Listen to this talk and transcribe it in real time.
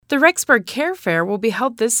The Rexburg Care Fair will be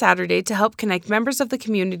held this Saturday to help connect members of the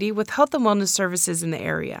community with health and wellness services in the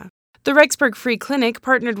area. The Rexburg Free Clinic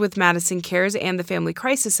partnered with Madison Cares and the Family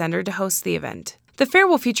Crisis Center to host the event. The fair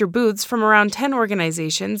will feature booths from around 10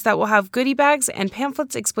 organizations that will have goodie bags and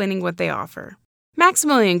pamphlets explaining what they offer.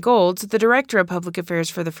 Maximilian Gold, the Director of Public Affairs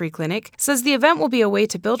for the Free Clinic, says the event will be a way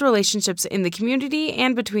to build relationships in the community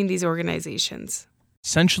and between these organizations.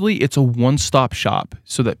 Essentially, it's a one-stop shop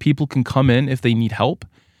so that people can come in if they need help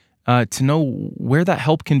to know where that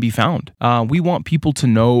help can be found. We want people to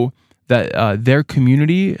know that their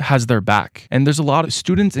community has their back. And there's a lot of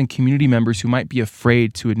students and community members who might be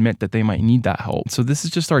afraid to admit that they might need that help. So this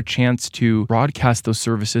is just our chance to broadcast those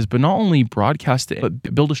services, but not only broadcast it,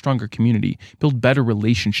 but build a stronger community, build better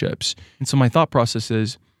relationships. And so my thought process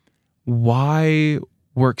is, why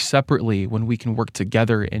work separately when we can work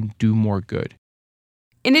together and do more good?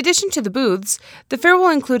 In addition to the booths, the fair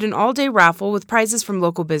will include an all-day raffle with prizes from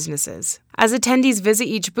local businesses. As attendees visit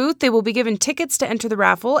each booth, they will be given tickets to enter the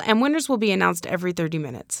raffle, and winners will be announced every 30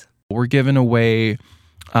 minutes. We're giving away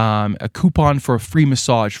a coupon for a free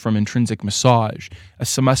massage from Intrinsic Massage, a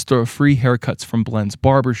semester of free haircuts from Blend's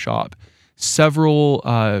Barbershop, several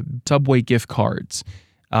Subway gift cards,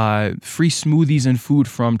 free smoothies and food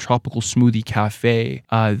from Tropical Smoothie Cafe.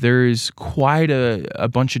 There's quite a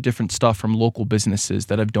bunch of different stuff from local businesses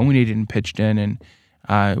that have donated and pitched in,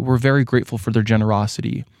 and we're very grateful for their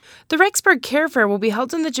generosity. The Rexburg Care Fair will be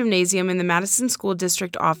held in the gymnasium in the Madison School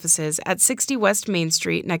District offices at 60 West Main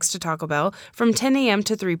Street next to Taco Bell from 10 a.m.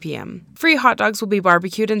 to 3 p.m. Free hot dogs will be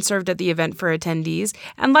barbecued and served at the event for attendees,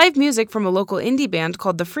 and live music from a local indie band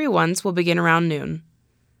called The Free Ones will begin around noon.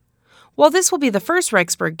 While this will be the first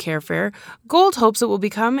Rexburg Care Fair, Gold hopes it will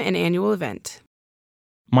become an annual event.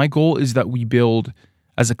 My goal is that we build,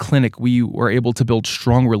 as a clinic, we were able to build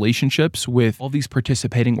strong relationships with all these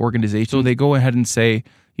participating organizations. So they go ahead and say,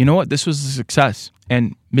 you know what, this was a success.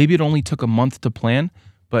 And maybe it only took a month to plan,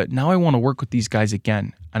 but now I want to work with these guys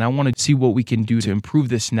again. And I want to see what we can do to improve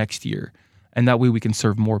this next year. And that way we can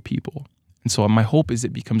serve more people. And so my hope is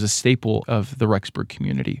it becomes a staple of the Rexburg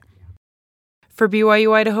community. For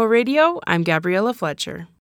BYU Idaho Radio, I'm Gabriella Fletcher.